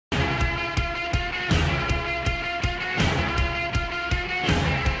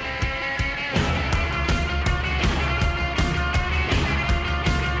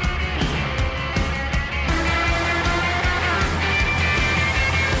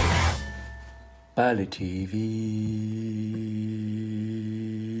BALLEY TV.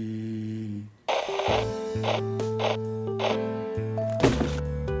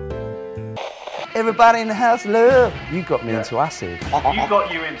 Everybody in the house, love. You got me into acid. You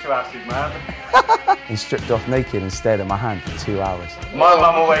got you into acid, man. He stripped off naked and stared at my hand for 2 hours. My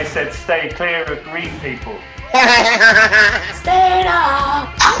mum always said, stay clear of green people. Stay up.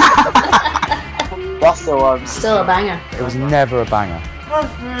 That's the one. Still a banger. It was never a banger.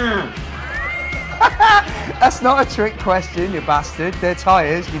 That's not a trick question, you bastard. They're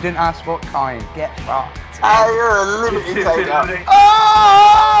tyres. You didn't ask what kind. Get fucked. Oh, you're a limited taker.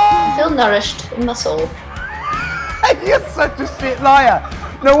 Oh! I feel nourished in my soul. You're such a shit liar.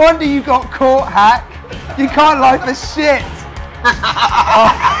 No wonder you got caught, Hack. You can't lie for shit.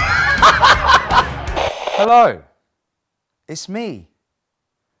 Oh. Hello. It's me.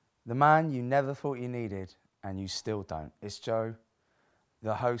 The man you never thought you needed, and you still don't. It's Joe,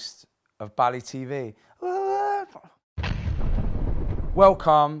 the host of BALLEY TV.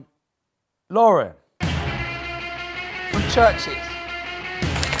 Welcome, Lauren from CHVRCHES.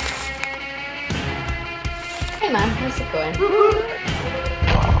 Hey man, how's it going?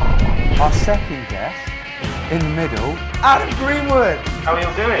 Our second guest, in the middle, Adam Greenwood. How are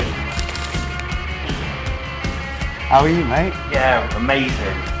you doing? How are you, mate? Yeah,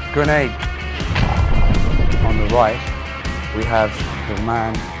 amazing. Grenade. On the right, we have the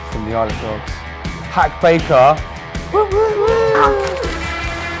man from the Isle of Dogs, Hack Baker. Woo, woo, woo.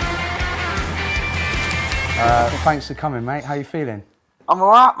 Thanks for coming, mate. How you feeling? I'm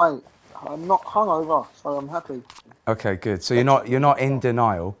alright, mate. I'm not hungover, so I'm happy. Okay, good. So you're not in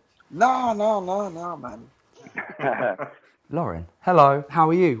denial. No, man. Lauren, hello. How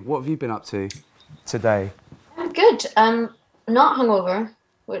are you? What have you been up to today? I'm good. Not hungover,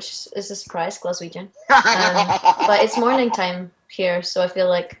 which is a surprise, Glaswegian. But it's morning time here, so I feel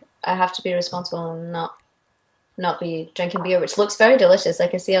like I have to be responsible and not be drinking beer, which looks very delicious. I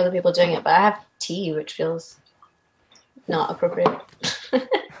can see other people doing it, but I have tea, which feels not appropriate.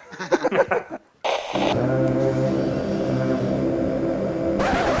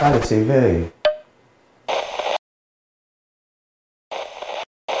 BALLEY TV.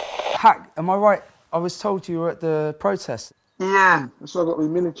 Hack, am I right? I was told you were at the protest. Yeah, so I got my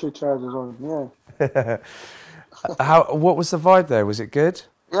miniature trousers on, yeah. What was the vibe there? Was it good?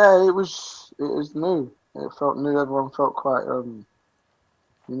 Yeah, it was new. It felt new, everyone felt quite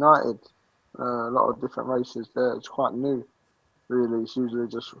united. A lot of different races there. It's quite new, really. It's usually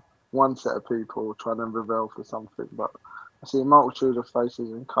just one set of people trying to rebel for something, but I see a multitude of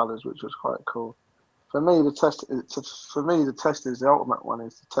faces and colours, which was quite cool. For me, the test is the ultimate one.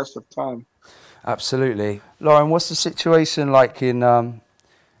 It's the test of time. Absolutely. Lauren, what's the situation like in or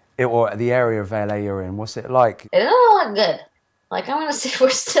the area of LA you're in? What's it like? It doesn't look good. Like, I'm gonna say we're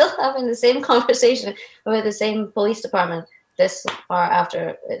still having the same conversation with the same police department this far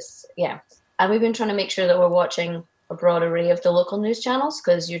after it's, yeah. And we've been trying to make sure that we're watching a broad array of the local news channels,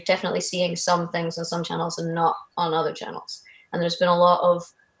 because you're definitely seeing some things on some channels and not on other channels. And there's been a lot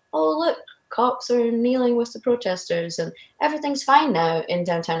of, oh look, cops are kneeling with the protesters and everything's fine now in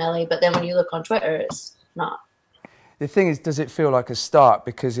downtown LA, but then when you look on Twitter, it's not. The thing is, does it feel like a start?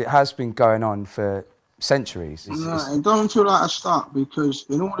 Because it has been going on for centuries. No, it doesn't feel like a start, because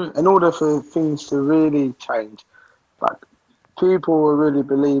in order for things to really change, like, people who really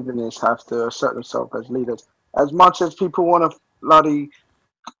believe in this have to assert themselves as leaders. As much as people want to bloody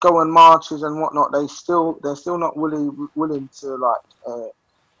go on marches and whatnot, they're still not willing to like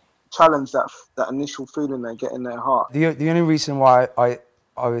challenge that initial feeling they get in their heart. The only reason why I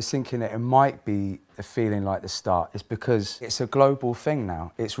was thinking that it might be a feeling like the start is because it's a global thing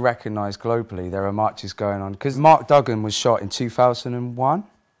now. It's recognised globally. There are marches going on. Because Mark Duggan was shot in 2001?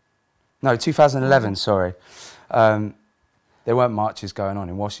 No, 2011, sorry. There weren't marches going on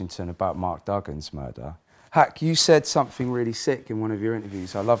in Washington about Mark Duggan's murder. Hack, you said something really sick in one of your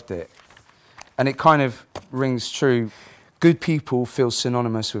interviews. I loved it. And it kind of rings true. Good people feel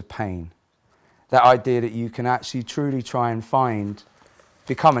synonymous with pain. That idea that you can actually truly try and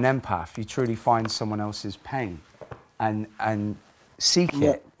become an empath. You truly find someone else's pain and seek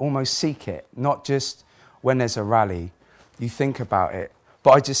it, almost seek it. Not just when there's a rally, you think about it.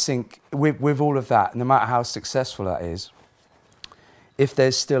 But I just think with all of that, no matter how successful that is, if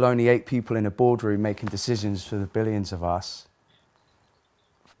there's still only 8 people in a boardroom making decisions for the billions of us,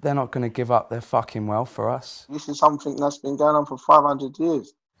 they're not going to give up their fucking wealth for us. This is something that's been going on for 500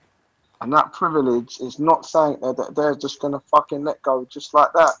 years. And that privilege is not saying that they're just going to fucking let go just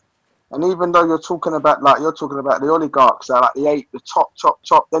like that. And even though you're talking about the oligarchs, that are like the 8, the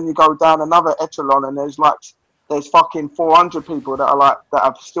top, then you go down another echelon and there's fucking 400 people that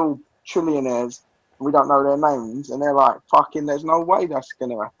are still trillionaires we don't know their names, and they're like, fucking, there's no way that's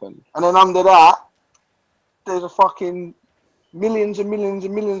going to happen. And then under that, there's a fucking millions and millions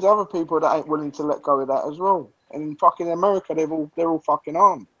and millions of other people that ain't willing to let go of that as well. And in fucking America, they're all fucking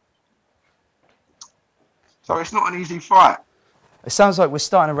armed. So it's not an easy fight. It sounds like we're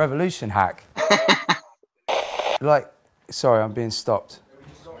starting a revolution, Hack. Like, sorry, I'm being stopped.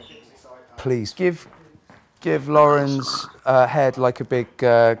 Please, give Lauren's head like a big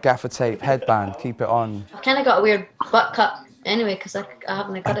gaffer tape headband. Keep it on. I've kind of got a weird butt cut anyway, because I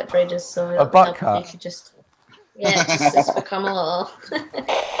haven't cut it for ages. So a butt cut? You could just, yeah, it's become a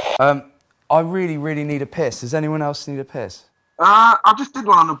little... I really, really need a piss. Does anyone else need a piss? I just did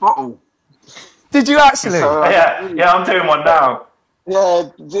one on the bottle. Did you actually? So, yeah, I'm doing one now. Yeah,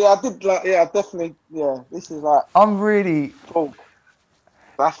 I did. Like, yeah, definitely. Yeah, this is like. I'm really full.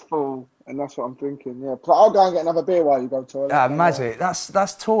 That's full, and that's what I'm drinking. Yeah, but I'll go and get another beer while you go to the toilet. Yeah, magic.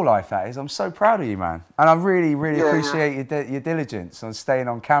 That's tall life. That is. I'm so proud of you, man. And I really, really appreciate your diligence on staying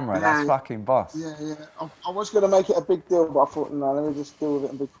on camera. That's fucking boss. Yeah. I was gonna make it a big deal, but I thought, no, let me just deal with it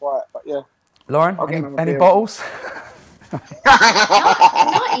and be quiet. But yeah. Lauren, any bottles?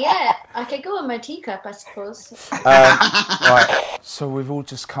 Not yet. I could go in my teacup, I suppose. Right. So we've all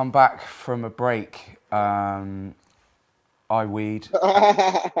just come back from a break. I weed.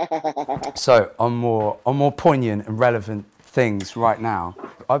 So on more poignant and relevant things right now.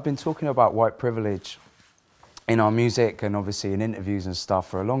 I've been talking about white privilege in our music and obviously in interviews and stuff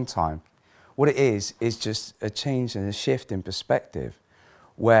for a long time. What it is just a change and a shift in perspective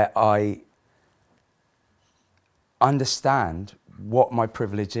where I understand what my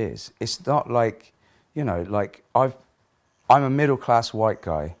privilege is. It's not like, you know, like I'm a middle-class white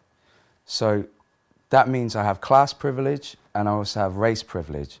guy, so that means I have class privilege and I also have race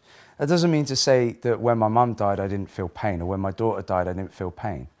privilege. That doesn't mean to say that when my mum died I didn't feel pain, or when my daughter died I didn't feel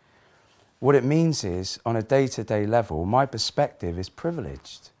pain. What it means is, on a day-to-day level, my perspective is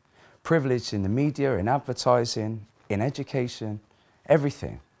privileged. Privileged in the media, in advertising, in education,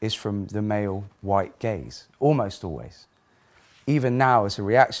 everything is from the male white gaze, almost always. Even now, as a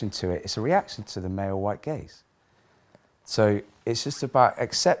reaction to it, it's a reaction to the male white gaze. So it's just about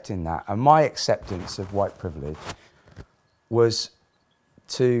accepting that. And my acceptance of white privilege was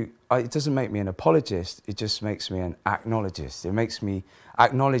it doesn't make me an apologist, it just makes me an acknowledgist. It makes me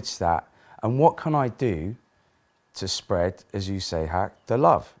acknowledge that. And what can I do to spread, as you say, Hack, the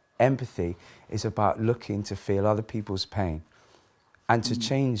love? Empathy is about looking to feel other people's pain and to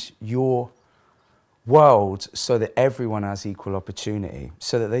change your world so that everyone has equal opportunity,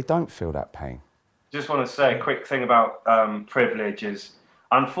 so that they don't feel that pain. Just want to say a quick thing about privilege is,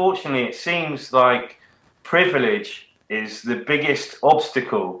 unfortunately, it seems like privilege is the biggest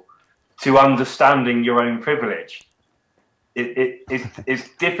obstacle to understanding your own privilege. It's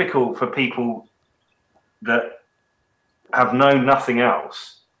difficult for people that have known nothing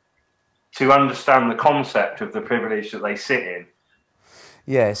else to understand the concept of the privilege that they sit in.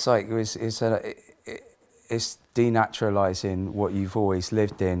 Yeah, it's like it's denaturalizing what you've always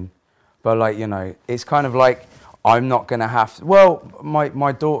lived in. But like, you know, it's kind of like, I'm not going to have to, well,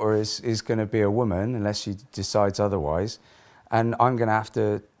 my daughter is going to be a woman unless she decides otherwise. And I'm going to have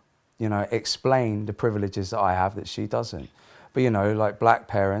to, you know, explain the privileges that I have that she doesn't. But, you know, like black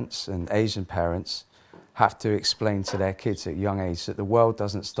parents and Asian parents have to explain to their kids at a young age that the world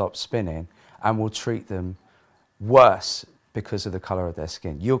doesn't stop spinning and will treat them worse because of the colour of their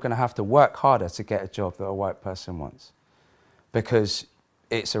skin. You're going to have to work harder to get a job that a white person wants because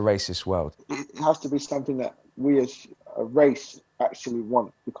it's a racist world. It has to be something that we as a race actually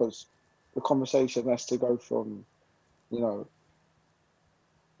want, because the conversation has to go from, you know,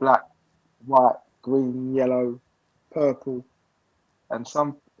 black, white, green, yellow, purple, and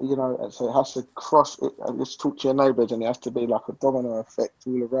some, you know, and so it has to cross it and just talk to your neighbours, and it has to be like a domino effect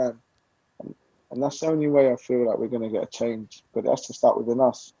all around. And that's the only way I feel like we're going to get a change. But it has to start within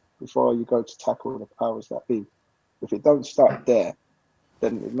us before you go to tackle the powers that be. If it don't start there,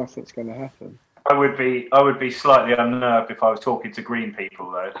 then nothing's going to happen. I would be slightly unnerved if I was talking to green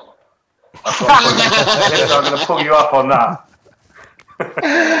people, though. I'm going to pull you up on that.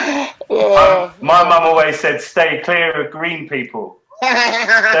 Yeah. My mum always said, stay clear of green people.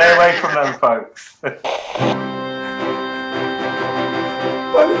 Stay away from them folks.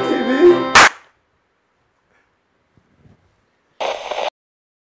 BALLEY TV.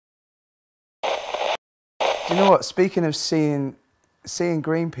 Do you know what? Speaking of seeing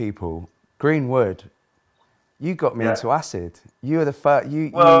green people, green wood, You got me into acid. You were the first.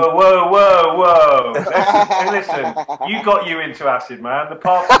 Whoa! Listen, you got you into acid, man. The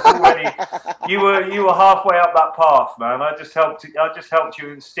path was already. You were halfway up that path, man. I just helped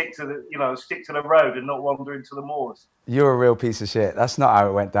you and stick to the road and not wander into the moors. You're a real piece of shit. That's not how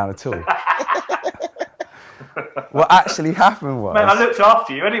it went down at all. What actually happened was... Mate, I looked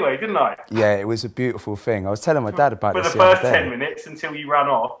after you anyway, didn't I? Yeah, it was a beautiful thing. I was telling my dad about this For the first 10 minutes until you ran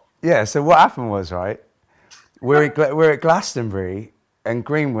off. Yeah, so what happened was, right, we're at Glastonbury, and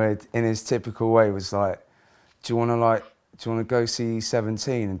Greenwood, in his typical way, was like, do you want to go see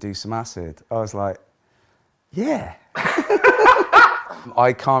 17 and do some acid? I was like, yeah.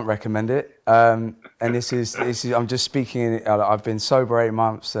 I can't recommend it. And this is I'm just speaking. I've been sober 8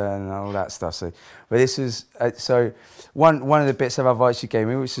 months and all that stuff. So, but this is so one of the bits of advice you gave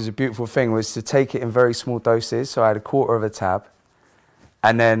me, which is a beautiful thing, was to take it in very small doses. So I had a quarter of a tab,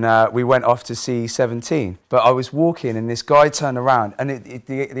 and then we went off to see 17. But I was walking, and this guy turned around, and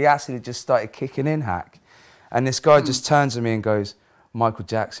the acid had just started kicking in, Hack. And this guy just turns to me and goes, "Michael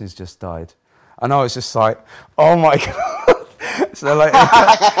Jackson's just died," and I was just like, "Oh my God." So like,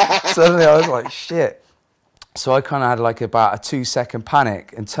 suddenly I was like, shit. So I kind of had like about a 2-second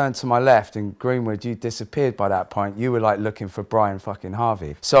panic and turned to my left, and Greenwood, you disappeared by that point. You were like looking for Brian fucking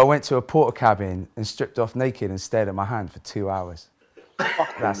Harvey. So I went to a porter cabin and stripped off naked and stared at my hand for 2 hours.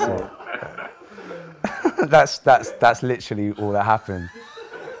 That's it. that's literally all that happened.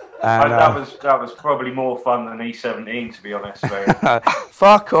 And, that was probably more fun than E17, to be honest.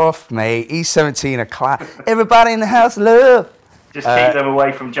 Fuck off, mate. E17 a class. Everybody in the house, love. Just keep them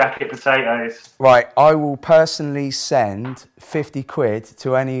away from jacket potatoes. Right, I will personally send 50 quid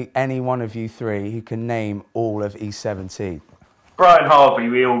to any one of you three who can name all of E17. Brian Harvey,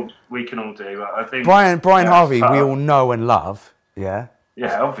 we can all do. I think Brian Harvey, we all know and love. Yeah.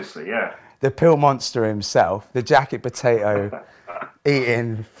 Yeah, obviously, yeah. The pill monster himself, the jacket potato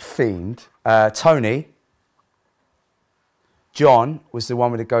eating fiend. Tony. John was the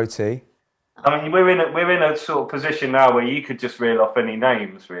one with the goatee. I mean, we're in a sort of position now where you could just reel off any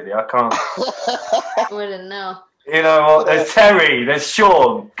names, really. I can't. I wouldn't know. You know what? There's Terry. There's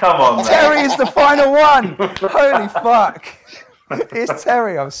Sean. Come on, man. Terry is the final one. Holy fuck! It's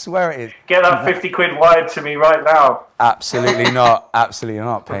Terry. I swear it is. Get that 50 quid wired to me right now. Absolutely not. Absolutely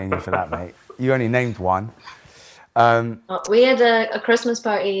not paying you for that, mate. You only named one. We had a Christmas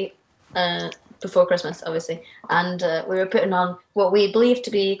party before Christmas, obviously, and we were putting on what we believed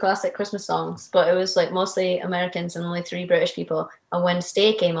to be classic Christmas songs, but it was like mostly Americans and only 3 British people. And when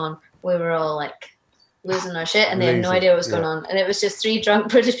Stay came on, we were all like losing our shit, and they had no idea what was going on. And it was just 3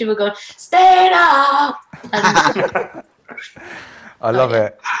 drunk British people going, "Stay now!" And I love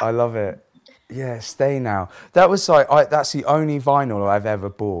it. I love it. Yeah, Stay Now. That was like that's the only vinyl I've ever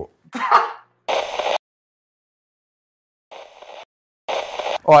bought.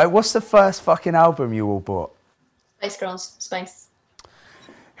 All right, what's the first fucking album you all bought? Spice Girls, Spice.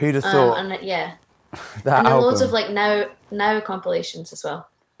 Who'd have thought? And yeah, that and then album. loads of like now compilations as well.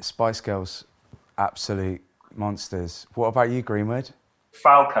 Spice Girls, absolute monsters. What about you, Greenwood?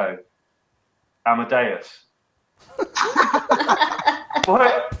 Falco, Amadeus.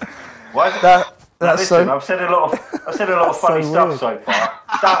 What? Why is it? That's listen, so... I've said a lot of funny so stuff weird. so far.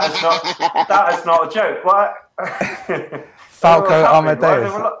 That is not a joke. What? Falco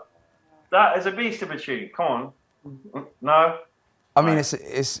Amadeus. That is a beast of a tune. Come on. No. I mean,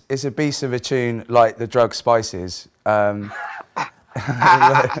 it's a beast of a tune, like the drug Spices. Some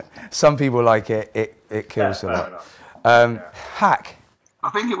people like it. It kills them. Hack. I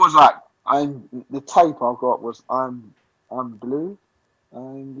think it was like the tape I got was I'm blue.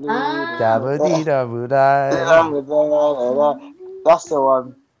 I'm blue. That's the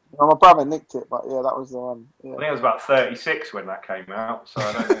one. Well, my brother nicked it, but yeah, that was the one. Yeah. I think I was about 36 when that came out, so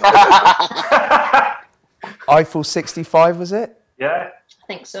I don't know. Eiffel 65, was it? Yeah. I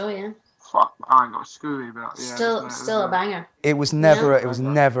think so, yeah. Fuck, I ain't got a screwy about it. Yeah, still a banger. It was never. It was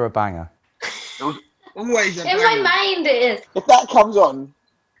never a banger. It was always a banger. In my mind, it is. If that comes on,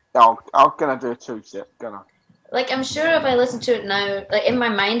 I'm gonna do a 2-step. Gonna. Like, I'm sure if I listen to it now, like in my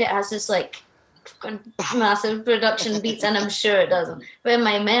mind, it has this like massive production beats, and I'm sure it doesn't. But in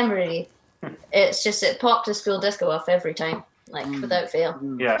my memory, it's just it popped a school disco off every time, like without fail.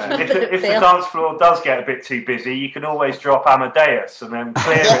 Yeah, if the dance floor does get a bit too busy, you can always drop Amadeus and then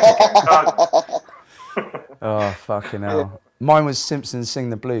clear it. Oh fucking hell! Mine was Simpsons Sing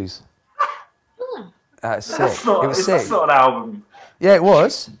the Blues. That's sick. It was sick. That's not an album. Yeah, it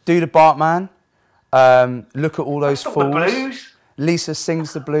was. Do the Bartman. Look at all those fools. The blues. Lisa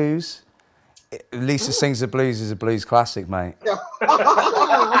Sings the Blues. Lisa Sings the Blues is a blues classic, mate.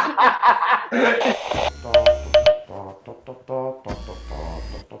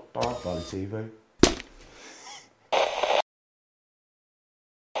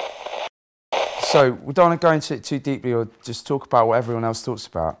 So we don't want to go into it too deeply or just talk about what everyone else talks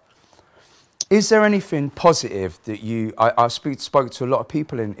about. Is there anything positive that I spoke to a lot of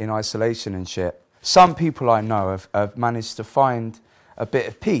people in isolation and shit. Some people I know have managed to find a bit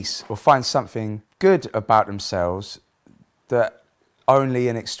of peace or find something good about themselves that only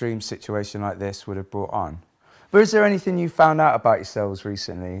an extreme situation like this would have brought on. But is there anything you found out about yourselves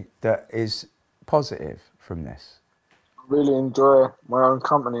recently that is positive from this? I really enjoy my own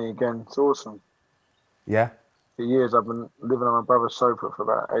company again. It's awesome. Yeah? For years, I've been living on my brother's sofa for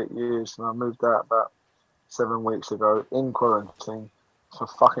about 8 years, and I moved out about 7 weeks ago in quarantine. It's a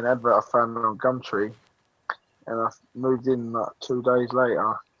fucking advert I found on Gumtree, and I moved in like 2 days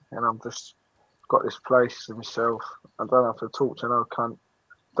later, and I'm just got this place to myself. I don't have to talk to no cunt.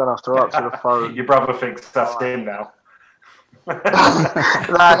 Don't have to answer the phone. Your brother thinks that's him now.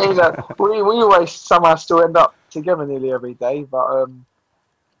 Nah, we always somehow still end up together nearly every day, but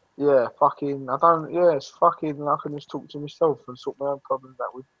yeah, fucking, it's fucking, I can just talk to myself and sort my own problems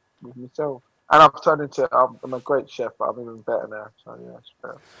out with myself. And I've turned into, I'm a great chef, but I'm even better now, so yeah, it's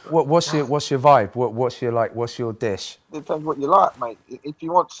better. What's your vibe? What's your dish? It depends what you like, mate. If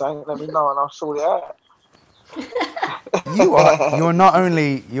you want something, let me know and I'll sort it out. You're not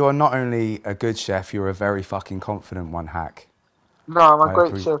only a good chef, you're a very fucking confident one, Hak. No, I'm a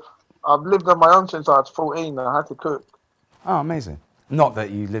great chef. I've lived on my own since I was 14 and I had to cook. Oh, amazing. Not that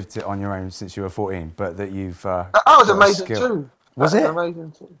you lived it on your own since you were 14, but that you've that was amazing too. Was it?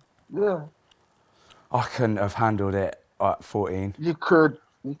 Amazing too. Yeah. I couldn't have handled it at 14. You could.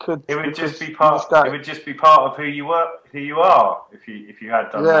 It would just be part of who you are if you had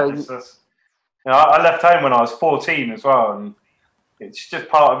done that. I left home when I was 14 as well, and it's just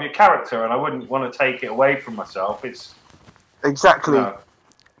part of your character, and I wouldn't want to take it away from myself. It's exactly.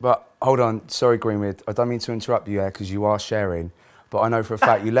 But hold on, sorry, Greenwood, I don't mean to interrupt you there because you are sharing. But I know for a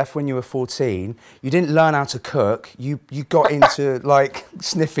fact you left when you were 14. You didn't learn how to cook. You got into like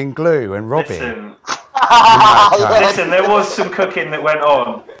sniffing glue and robbing. Listen, there was some cooking that went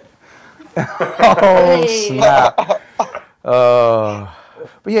on. Oh snap!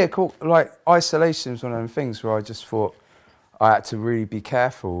 But yeah, cool. Like isolation is one of them things where I just thought I had to really be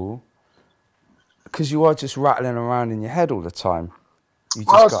careful because you are just rattling around in your head all the time.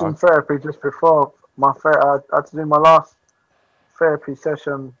 I was in therapy just before my I had to do my last therapy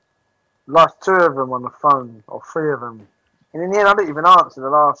session, last 2 of them on the phone, or 3 of them. And in the end, I didn't even answer the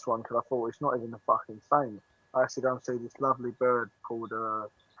last one because I thought it's not even the fucking same. I actually go and see this lovely bird called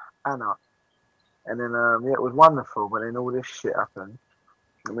Anna. And then, yeah, it was wonderful, but then all this shit happened.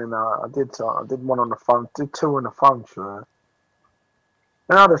 And then I did one on the phone, did 2 on the phone to her.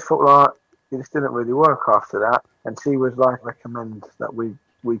 And I just thought, like, it just didn't really work after that. And she was like, recommend that we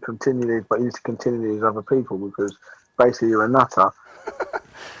continue these, but you need to continue these other people because basically you're a nutter.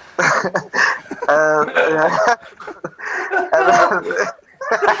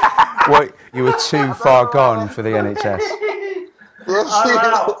 What, you were too far gone for the NHS? Yeah,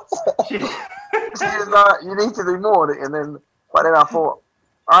 she was like, you need to do more. And then, but then I thought,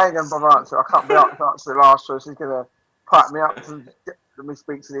 I ain't going to bother answer. I can't be up to answer the last one. She's going to pipe me up to let me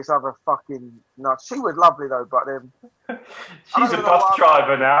speak to this other fucking nut. She was lovely though, but then she's a bus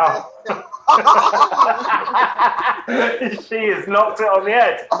driver now. She has knocked it on the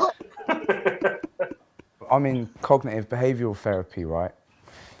head. I'm in cognitive behavioural therapy, right?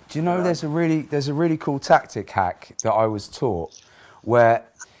 Do you know there's a really cool tactic, Hak, that I was taught, where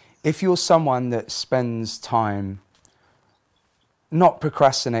if you're someone that spends time, not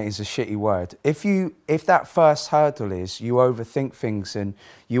procrastinate is a shitty word. If that first hurdle is you overthink things and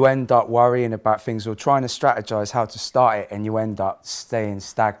you end up worrying about things or trying to strategize how to start it and you end up staying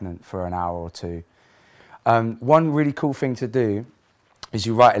stagnant for an hour or 2. One really cool thing to do is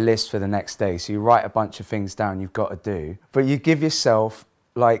you write a list for the next day. So you write a bunch of things down you've got to do, but you give yourself,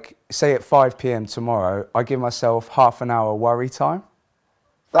 like, say at 5 p.m. tomorrow, I give myself half an hour worry time.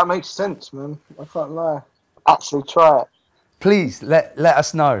 That makes sense, man. I can't lie. Actually try it. Please, let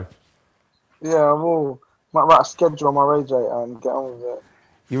us know. Yeah, I will. Might write a schedule on my radiator and get on with it.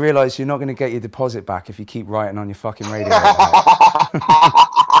 You realise you're not going to get your deposit back if you keep writing on your fucking radiator.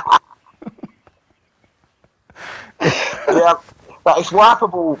 Yeah, but it's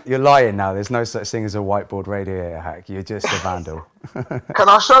wipeable. You're lying now. There's no such thing as a whiteboard radiator, Hak. You're just a vandal. Can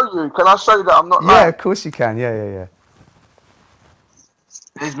I show you? Can I show you that I'm not lying? Yeah, of course you can. Yeah.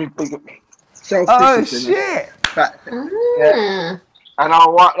 There's me big. Oh, shit! Yeah. And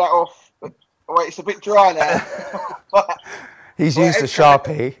I'll wipe that off. Wait, it's a bit dry now. He's used a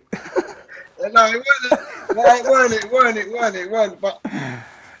Sharpie. No, it weren't. But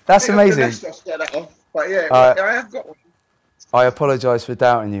that's amazing. That off. But yeah, I have got one. I apologise for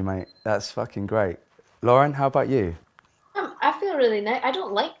doubting you, mate. That's fucking great. Lauren, how about you? I feel really nice. I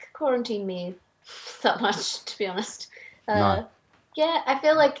don't like quarantine me that much, to be honest. No. Yeah, I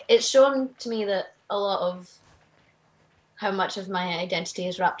feel like it's shown to me that a lot of how much of my identity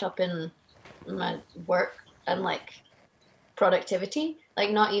is wrapped up in my work and like productivity.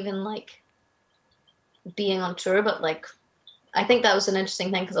 Like not even like being on tour, but like I think that was an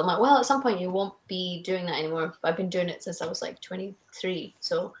interesting thing because I'm like, well, at some point you won't be doing that anymore. I've been doing it since I was like 23,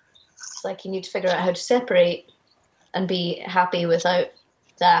 so it's like you need to figure out how to separate and be happy without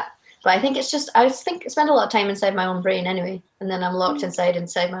that. But I think it's just I spend a lot of time inside my own brain anyway, and then I'm locked inside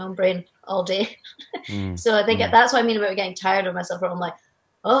my own brain all day. So I think that's what I mean about getting tired of myself. Where I'm like,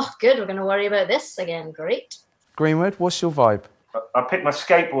 oh, good, we're going to worry about this again. Great. Greenwood, what's your vibe? I picked my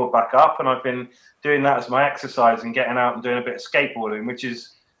skateboard back up, and I've been doing that as my exercise and getting out and doing a bit of skateboarding, which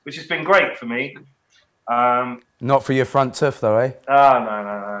has been great for me. Not for your front tooth, though, eh? Oh,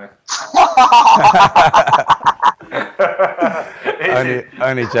 no.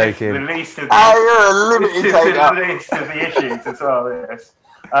 only joking. The least of the, you're a limited taker. the least of the issues as well. Yes.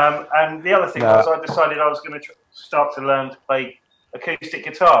 And the other thing was, I decided I was going to start to learn to play acoustic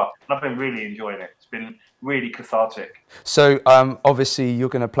guitar, and I've been really enjoying it. It's been really cathartic. So, obviously, you're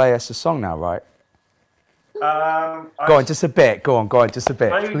going to play us a song now, right? Go on, just a bit. Go on, just a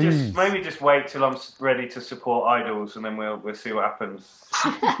bit. Maybe just wait till I'm ready to support idols, and then we'll see what happens.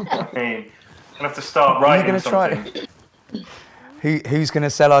 I mean, I have to start writing. Are you going to try? Who's going to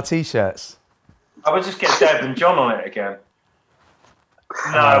sell our T-shirts? I would just get Deb and John on it again.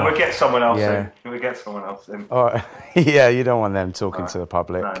 No, we'll get someone else in. We'll get someone else in. All right. Yeah, you don't want them talking to the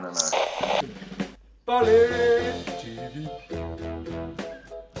public. No. BALLEY TV.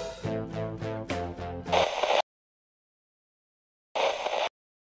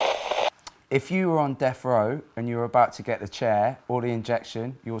 If you were on death row and you were about to get the chair or the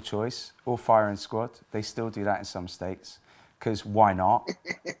injection, your choice, or firing squad, they still do that in some states, because why not?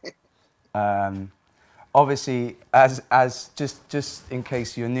 Obviously, as just in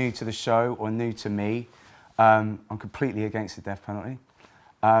case you're new to the show or new to me, I'm completely against the death penalty.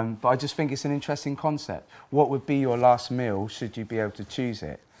 But I just think it's an interesting concept. What would be your last meal should you be able to choose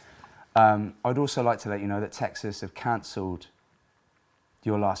it? I'd also like to let you know that Texas have cancelled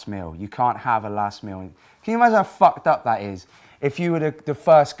your last meal. You can't have a last meal. Can you imagine how fucked up that is? If you were the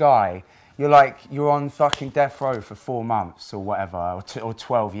first guy, you're on fucking death row for 4 months or whatever, or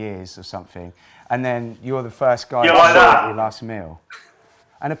 12 years or something, and then you're the first guy to get your last meal.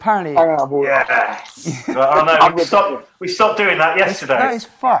 And apparently, yes. Oh no, we stopped doing that yesterday. That is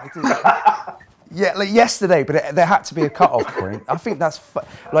fucked, isn't it? Yeah, like yesterday, but there had to be a cut-off point. I think that's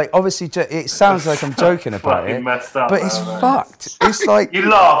like obviously it sounds like I'm joking about it, messed up, but it's fucked. It's like you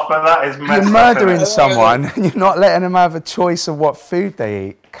laugh, but that is messed up. You're murdering someone, and you're not letting them have a choice of what food they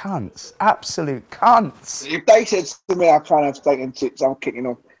eat. Cunts, absolute cunts. If they said to me I can't have steak and chips, I'm kicking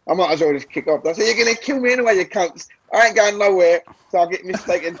off. I might as well just kick off. I said, you're going to kill me anyway, you cunts. I ain't going nowhere, so I'll get me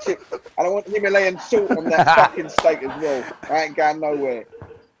steak and chips. And I want Himalayan salt on that fucking steak as well. I ain't going nowhere.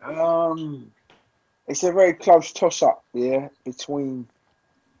 It's a very close toss-up, yeah, between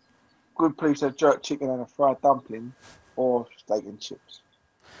good piece of jerk chicken and a fried dumpling or steak and chips.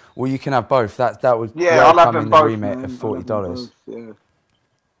 Well, you can have both. That would I'll have come them in both, the remit of $40. Yeah.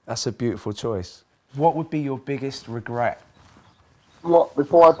 That's a beautiful choice. What would be your biggest regret? What,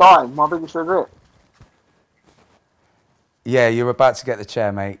 before I die? My biggest regret? Yeah, you're about to get the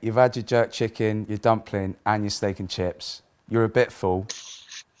chair, mate. You've had your jerk chicken, your dumpling, and your steak and chips. You're a bit full.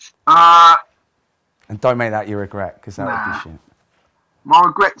 And don't make that your regret, because that would be shit. My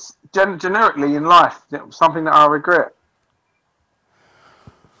regrets, generically in life, something that I regret.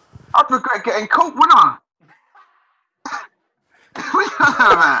 I'd regret getting caught, wouldn't I? What do you know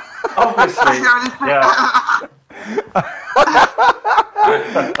about that? Obviously, yeah.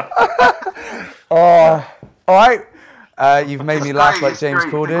 Oh, all right. You've made me laugh like James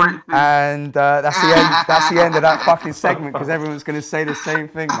Corden, and that's the end. That's the end of that fucking segment because everyone's going to say the same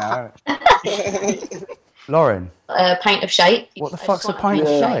thing now. Lauren, a pint of shite. What the fuck's a pint of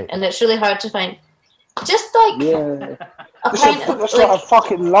shite? And it's really hard to find. Just like a pint of like a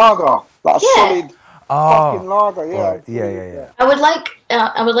fucking lager, like a solid fucking lager. Yeah, right. Yeah. I would like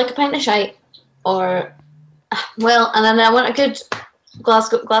a pint of shite, or and then I want a good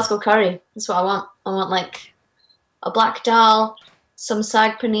Glasgow curry. That's what I want. I want like a black dal, some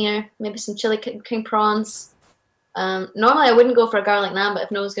sag paneer, maybe some chili king prawns. Normally I wouldn't go for a garlic naan, but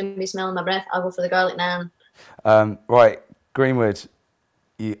if no one's going to be smelling my breath, I'll go for the garlic naan. Right, Greenwood,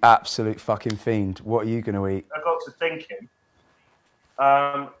 you absolute fucking fiend. What are you going to eat? I got to thinking,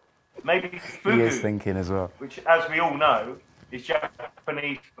 maybe fugu. He is thinking as well. Which, as we all know, is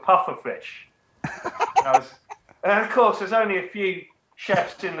Japanese pufferfish. And of course, there's only a few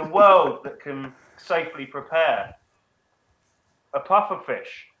chefs in the world that can safely prepare a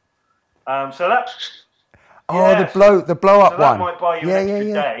pufferfish. So that. Oh, yes, the blow up so that one. might buy you an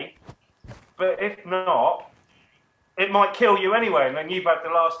extra day. But if not, it might kill you anyway, and then you've had the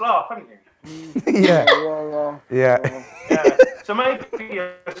last laugh, haven't you? Yeah. So maybe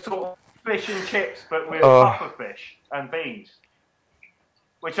a sort of fish and chips, but with pufferfish and beans,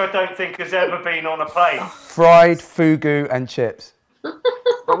 which I don't think has ever been on a plate. Fried fugu and chips. You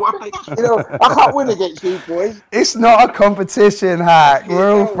know, I can't win against you boys. It's not a competition, Hack.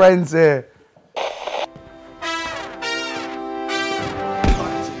 We're all friends here.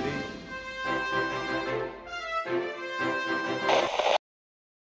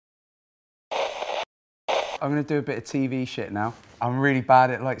 I'm gonna do a bit of TV shit now. I'm really bad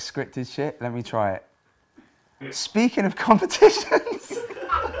at like scripted shit. Let me try it. Speaking of competitions.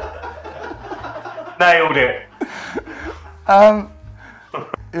 Nailed it.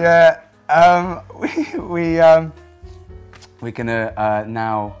 We're gonna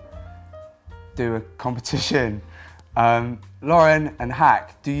now do a competition. Lauren and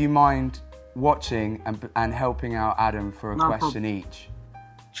Hack, do you mind watching and helping out Adam for a question each?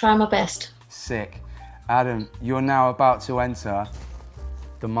 Try my best. Sick. Adam, you're now about to enter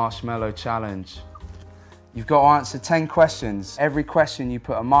the Marshmallow Challenge. You've got to answer 10 questions. Every question you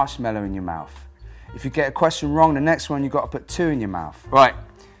put a marshmallow in your mouth. If you get a question wrong, the next one you've got to put 2 in your mouth. Right,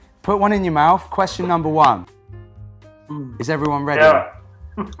 put 1 in your mouth. Question number 1. Is everyone ready? Yeah.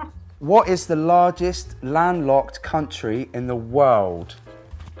 What is the largest landlocked country in the world?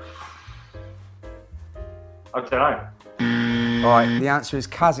 I don't know. All right, the answer is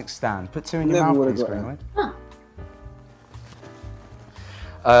Kazakhstan. Put 2 in your mouth, please, Greenwood.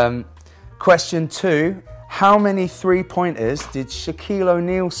 Question 2. How many 3-pointers did Shaquille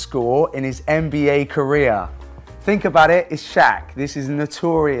O'Neal score in his NBA career? Think about it, it's Shaq. This is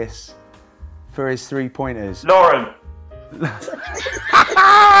notorious for his 3-pointers. Lauren.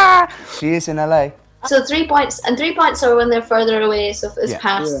 She is in LA. So 3 points, and 3 points are when they're further away, so it's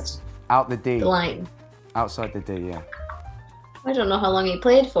past Out the D. the line. Outside the D, yeah. I don't know how long he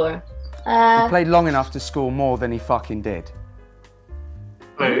played for. He played long enough to score more than he fucking did.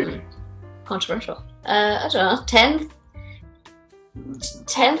 Controversial. I don't know, 10,000?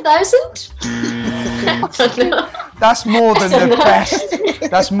 I don't know. That's more than the best.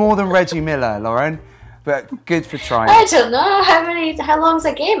 That's more than Reggie Miller, Lauren. But good for trying. I don't know. How long's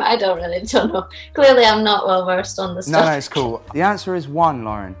a game? I don't know. Clearly I'm not well versed on the stuff. No, it's cool. The answer is 1,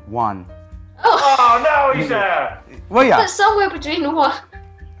 Lauren. 1. Oh, no, he's there. Well, yeah. But somewhere between what?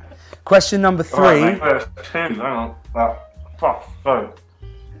 Question number 3. Right, first 2, hang on. So.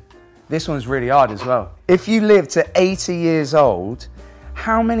 This one's really hard as well. If you live to 80 years old,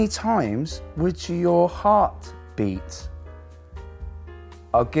 how many times would your heart beat?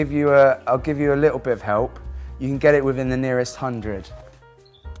 I'll give you a little bit of help. You can get it within the nearest 100.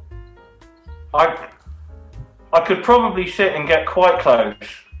 I could probably sit and get quite close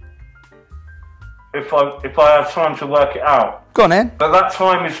if I had time to work it out. Go on then. But that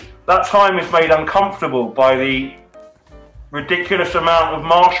time is made uncomfortable by the ridiculous amount of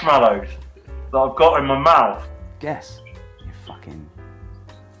marshmallows that I've got in my mouth. Guess. You fucking...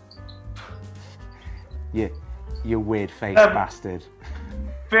 You weird-faced bastard.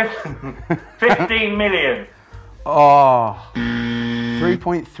 15 million. Oh,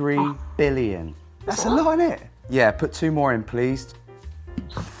 3.3 billion. That's a lot, isn't it? Yeah, put 2 more in, please.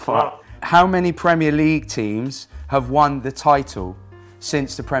 Fuck. How many Premier League teams have won the title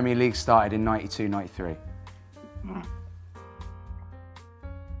since the Premier League started in 92-93?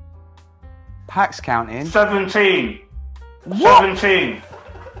 Pack's counting. 17. What? 17.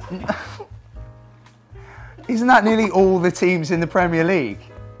 Isn't that nearly all the teams in the Premier League?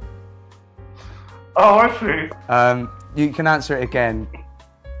 Oh, I see. You can answer it again.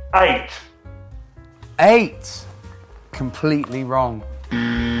 8. 8. Completely wrong.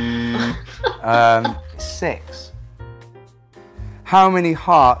 6. How many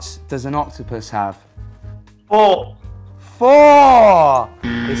hearts does an octopus have? 4. 4.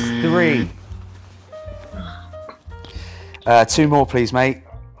 It's 3. 2 more, please, mate.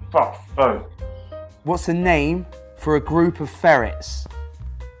 Fuck. What's the name for a group of ferrets?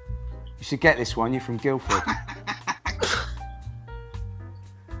 You should get this one. You're from Guildford.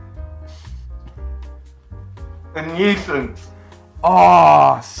 A nuisance.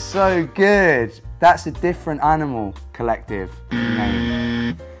 Oh, so good. That's a different animal collective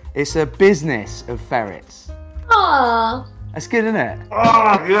name. It's a business of ferrets. Aww. That's good, isn't it?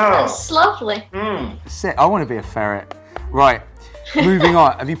 Oh, yeah. That's lovely. Sick. I want to be a ferret. Right, moving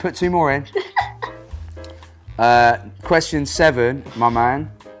on. Have you put 2 more in? Question 7, my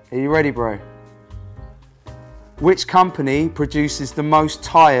man. Are you ready, bro? Which company produces the most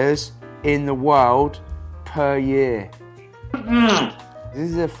tyres in the world per year?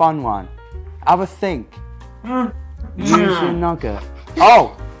 This is a fun one. Have a think. Use your nugget.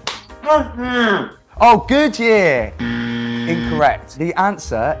 Oh! Oh, Goodyear! Incorrect. The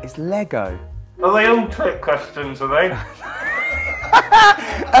answer is Lego. Are they all trick questions, are they?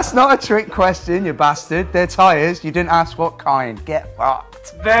 That's not a trick question, you bastard. They're tyres. You didn't ask what kind. Get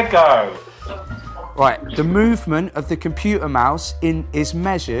fucked. Lego. Right. The movement of the computer mouse is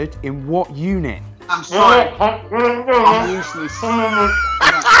measured in what unit? I'm sorry. I'm useless.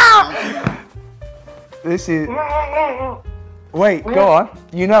 This is... Wait, go on.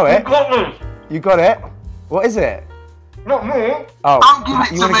 You know it. You got me. You got it. What is it? Not me. Oh, Don't give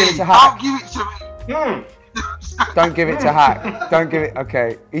it you to want to give it me. to Hack? Don't give it to me. Don't give it to Hack. Don't give it.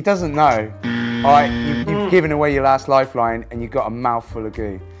 Okay, he doesn't know. All right, you've given away your last lifeline, and you've got a mouthful of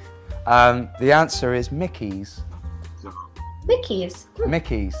goo. The answer is Mickey's. Mickey's.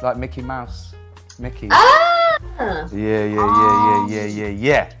 Mickey's, like Mickey Mouse. Mickey's. Ah!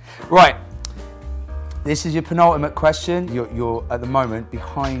 Yeah. Right. This is your penultimate question. You're at the moment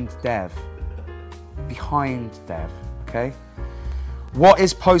behind Dev. Behind Dev. Okay. What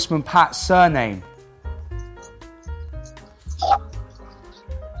is Postman Pat's surname?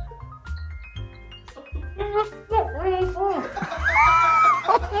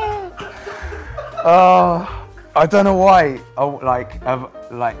 Oh, I don't know why. Oh,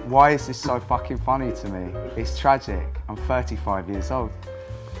 like, why is this so fucking funny to me? It's tragic. I'm 35 years old.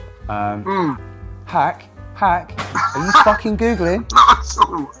 Hack, are you fucking Googling? Not at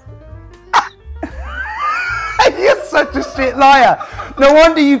all. You're such a shit liar. No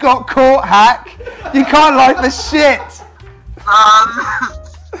wonder you got caught, Hack. You can't lie for shit.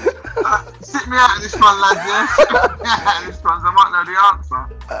 Sit me out of this one, lads, yeah? Sit me out of this one, so I might know the answer.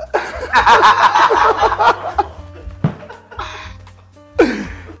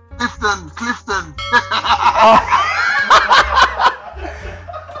 Clifton.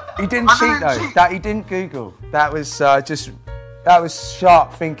 He didn't cheat though. That he didn't Google. That was that was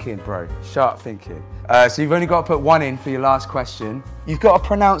sharp thinking, bro. Sharp thinking. So you've only got to put 1 in for your last question. You've got to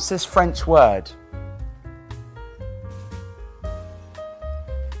pronounce this French word.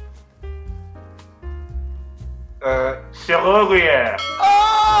 CHVRCHES. Oh!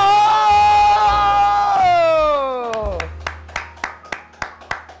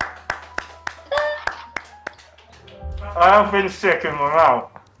 I have been sick in my mouth.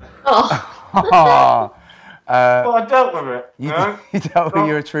 Oh. But I dealt with it. You dealt with.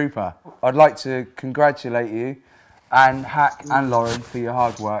 You're a trooper. I'd like to congratulate you and Hack and Lauren for your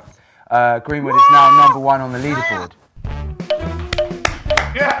hard work. Greenwood is now #1 on the leaderboard.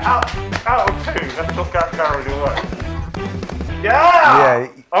 Yeah, out of 2. Let's not get carried away. Yeah.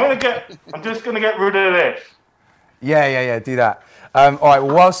 I'm just gonna get rid of this. Yeah. Do that. All right.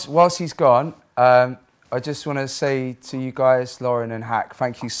 Well, whilst he's gone, I just want to say to you guys, Lauren and Hack,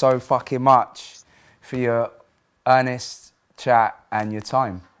 thank you so fucking much for your earnest chat and your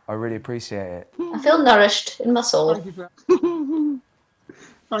time. I really appreciate it. I feel nourished in my soul. Thank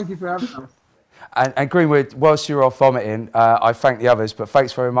you for having us. And Greenwood, whilst you're off vomiting, I thank the others, but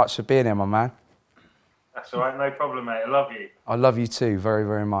thanks very much for being here, my man. That's all right, no problem, mate. I love you. I love you too, very,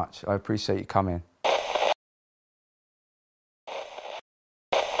 very much. I appreciate you coming.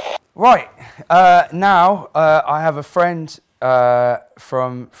 Right, now I have a friend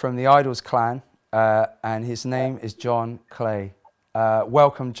from the Idols clan, and his name is John Clay.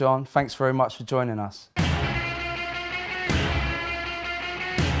 Welcome, John. Thanks very much for joining us.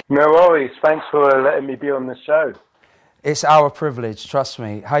 No worries. Thanks for letting me be on the show. It's our privilege, trust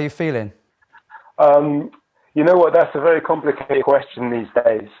me. How are you feeling? You know what? That's a very complicated question these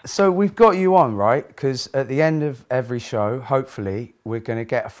days. So we've got you on, right? Because at the end of every show, hopefully, we're going to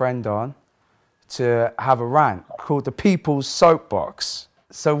get a friend on to have a rant called the People's Soapbox.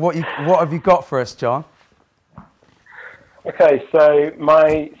 So what have you got for us, John? Okay, so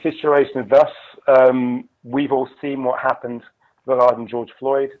my situation with us, we've all seen what happened regarding George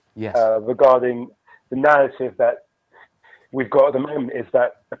Floyd. Yes. Regarding the narrative that we've got at the moment is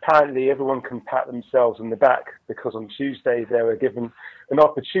that apparently everyone can pat themselves on the back because on Tuesday they were given an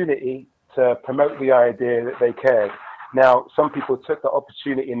opportunity to promote the idea that they cared. Now, some people took the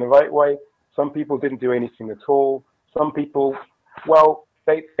opportunity in the right way. Some people didn't do anything at all. Some people, well,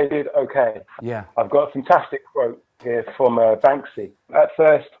 they did okay. Yeah. I've got a fantastic quote here from Banksy. At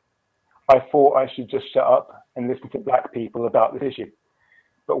first, I thought I should just shut up and listen to black people about this issue.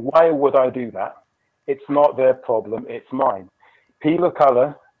 But why would I do that? It's not their problem, it's mine. People of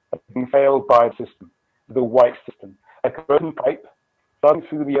colour have been failed by the system, the white system. Like a broken pipe running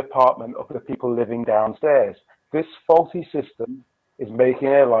through the apartment of the people living downstairs. This faulty system is making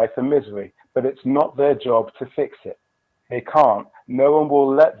their life a misery, but it's not their job to fix it. They can't. No one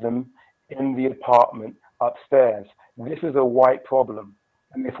will let them in the apartment upstairs. This is a white problem.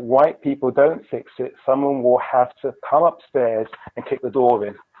 And if white people don't fix it, someone will have to come upstairs and kick the door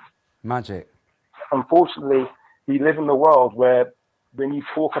in. Magic. Unfortunately, we live in a world where when you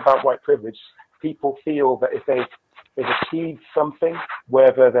talk about white privilege, people feel that if they've achieved something,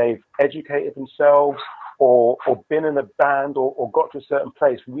 whether they've educated themselves or been in a band or got to a certain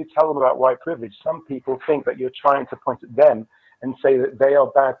place, when you tell them about white privilege, some people think that you're trying to point at them and say that they are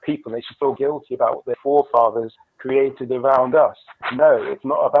bad people. They should feel guilty about what their forefathers created around us. No, it's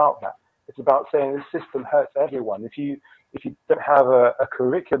not about that. It's about saying this system hurts everyone. If you don't have a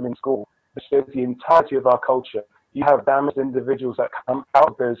curriculum in school that shows the entirety of our culture, you have damaged individuals that come out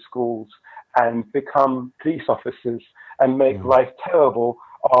of those schools and become police officers and make life terrible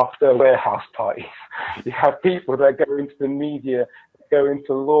after warehouse parties. You have people that go into the media, go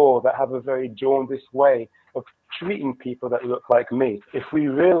into law, that have a very jaundiced way of treating people that look like me. If we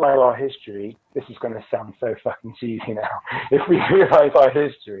realize our history, this is going to sound so fucking cheesy now. If we realize our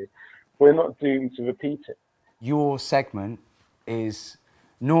history, we're not doomed to repeat it. Your segment is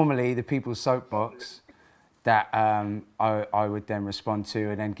normally the people's soapbox that I would then respond to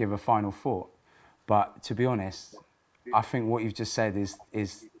and then give a final thought. But to be honest, I think what you've just said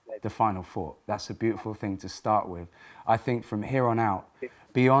is the final thought. That's a beautiful thing to start with. I think from here on out,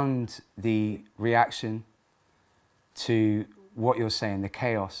 beyond the reaction to what you're saying, the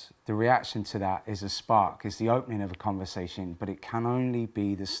chaos, the reaction to that is a spark, is the opening of a conversation, but it can only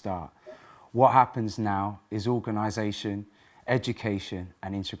be the start. What happens now is organisation, education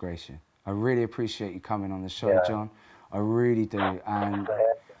and integration. I really appreciate you coming on the show, John. I really do. And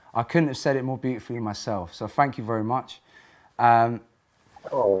I couldn't have said it more beautifully myself. So thank you very much. Oh,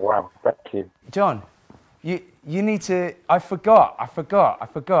 wow. Thank you. John, you need to... I forgot.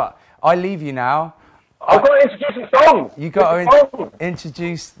 I leave you now. I've got to introduce the song. You got to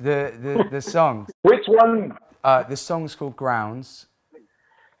introduce the song. Which one? The song's called Grounds.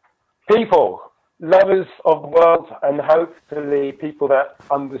 People, lovers of the world, and hopefully people that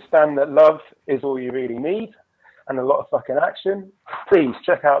understand that love is all you really need and a lot of fucking action, please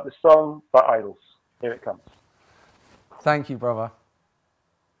check out the song by Idols. Here it comes. Thank you, brother.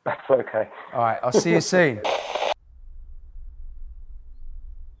 That's okay. All right, I'll see you soon.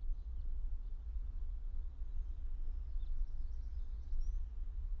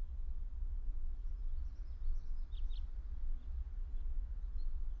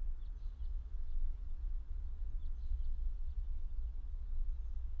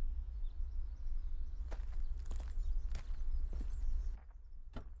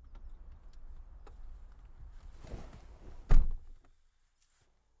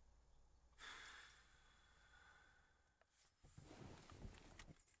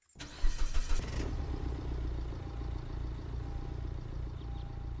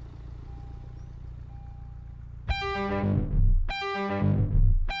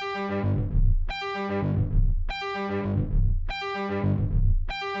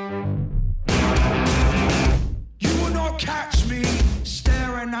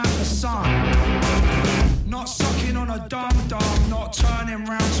 Not sucking on a dum-dum, not turning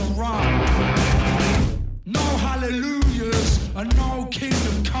round to run. No hallelujahs and no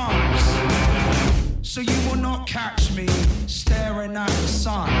kingdom comes. So you will not catch me staring at the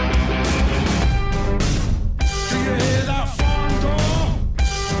sun. Do you hear that thunder?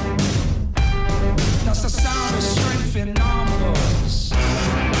 That's the sound of strength in numbers.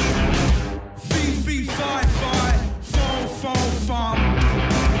 Fee, fi, fo, fum.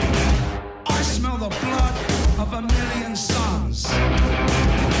 I smell the blood of 1,000,000 sons,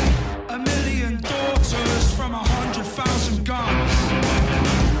 1,000,000 daughters from 100,000 guns,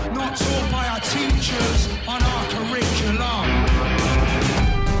 not taught by our teachers on our curriculum.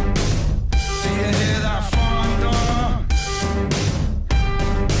 Do you hear that thunder?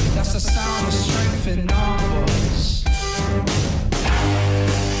 That's the sound of strength in numbers.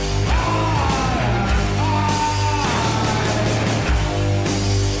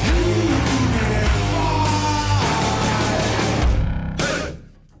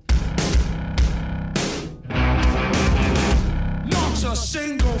 A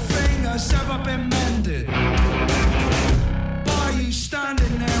single thing has ever been mended by you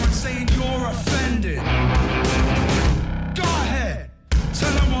standing there and saying you're offended. Go ahead,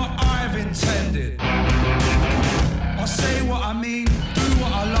 tell them what I've intended. I say what I mean, do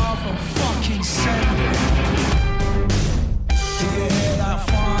what I love, and fuck fucking send it.